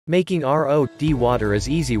Making RO/D water is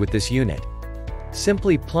easy with this unit.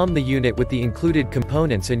 Simply plumb the unit with the included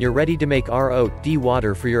components and you're ready to make RO/D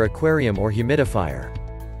water for your aquarium or humidifier.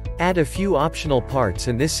 Add a few optional parts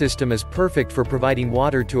and this system is perfect for providing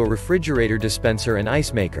water to a refrigerator dispenser and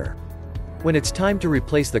ice maker. When it's time to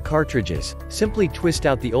replace the cartridges, simply twist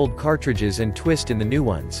out the old cartridges and twist in the new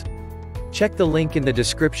ones. Check the link in the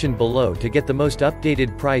description below to get the most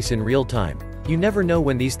updated price in real time. You never know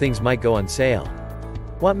when these things might go on sale.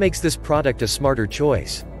 What makes this product a smarter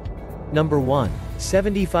choice? Number 1.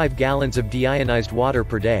 75 gallons of deionized water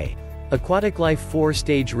per day. AquaticLife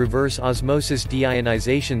 4-stage reverse osmosis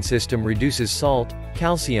deionization system reduces salt,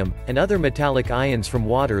 calcium, and other metallic ions from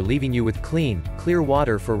water, leaving you with clean, clear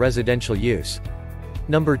water for residential use.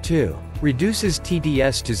 Number 2. Reduces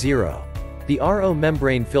TDS to 0. The RO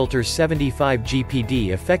membrane filter 75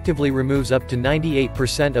 GPD effectively removes up to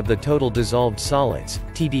 98% of the total dissolved solids,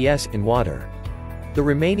 TDS, in water. The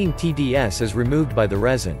remaining TDS is removed by the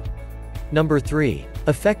resin. Number 3.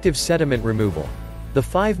 Effective sediment removal. The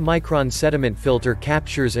 5-micron sediment filter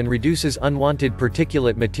captures and reduces unwanted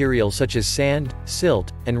particulate material such as sand,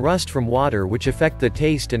 silt, and rust from water, which affect the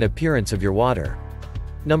taste and appearance of your water.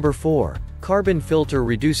 Number 4. Carbon filter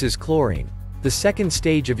reduces chlorine. The second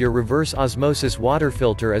stage of your reverse osmosis water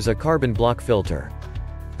filter is a carbon block filter.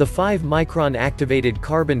 The 5-micron activated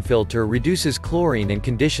carbon filter reduces chlorine and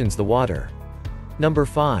conditions the water. Number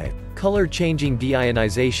 5. Color changing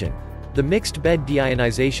deionization. The mixed bed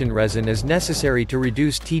deionization resin is necessary to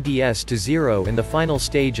reduce TDS to 0 in the final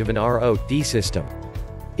stage of an RO/D system.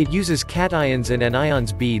 It uses cations and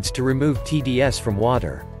anions beads to remove TDS from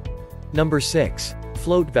water. Number 6.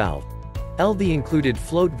 Float valve. The included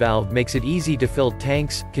float valve makes it easy to fill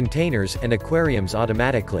tanks, containers, and aquariums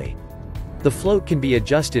automatically. The float can be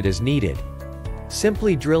adjusted as needed.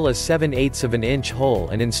 Simply drill a 7/8 inch hole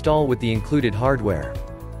and install with the included hardware.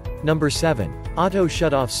 Number 7. Auto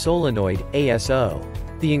Shutoff Solenoid, ASO.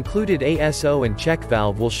 The included ASO and check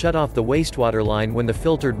valve will shut off the wastewater line when the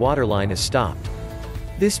filtered water line is stopped.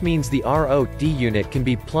 This means the RO/D unit can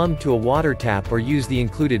be plumbed to a water tap or use the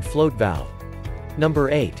included float valve.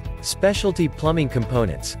 Number 8. Specialty plumbing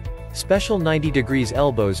components. Special 90°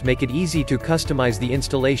 elbows make it easy to customize the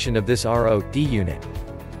installation of this RO/D unit.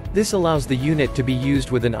 This allows the unit to be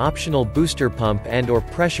used with an optional booster pump and/or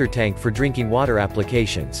pressure tank for drinking water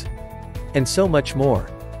applications. And so much more.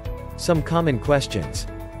 Some common questions.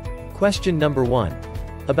 Question number 1.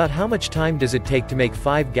 About how much time does it take to make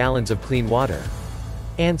 5 gallons of clean water?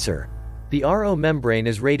 Answer. The RO membrane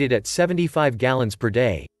is rated at 75 gallons per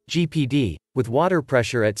day, GPD, with water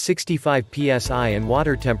pressure at 65 psi and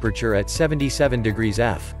water temperature at 77 degrees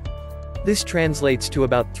F. This translates to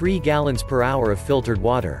about 3 gallons per hour of filtered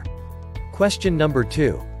water. Question number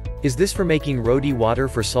 2. Is this for making RO/D water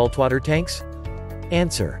for saltwater tanks?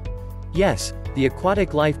 Answer. Yes, the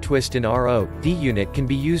AquaticLife Twist in RO/D unit can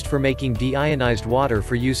be used for making deionized water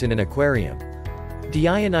for use in an aquarium.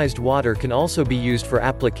 Deionized water can also be used for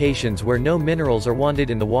applications where no minerals are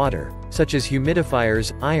wanted in the water, such as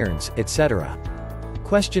humidifiers, irons, etc.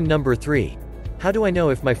 Question number 3. How do I know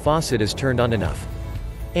if my faucet is turned on enough?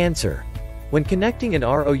 Answer. When connecting an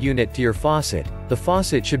RO unit to your faucet, the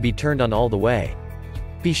faucet should be turned on all the way.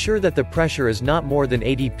 Be sure that the pressure is not more than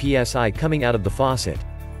 80 psi coming out of the faucet.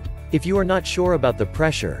 If you are not sure about the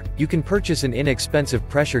pressure, you can purchase an inexpensive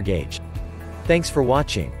pressure gauge. Thanks for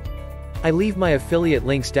watching. I leave my affiliate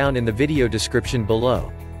links down in the video description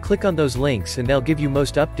below. Click on those links and they'll give you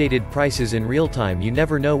most updated prices in real time. You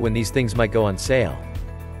never know when these things might go on sale.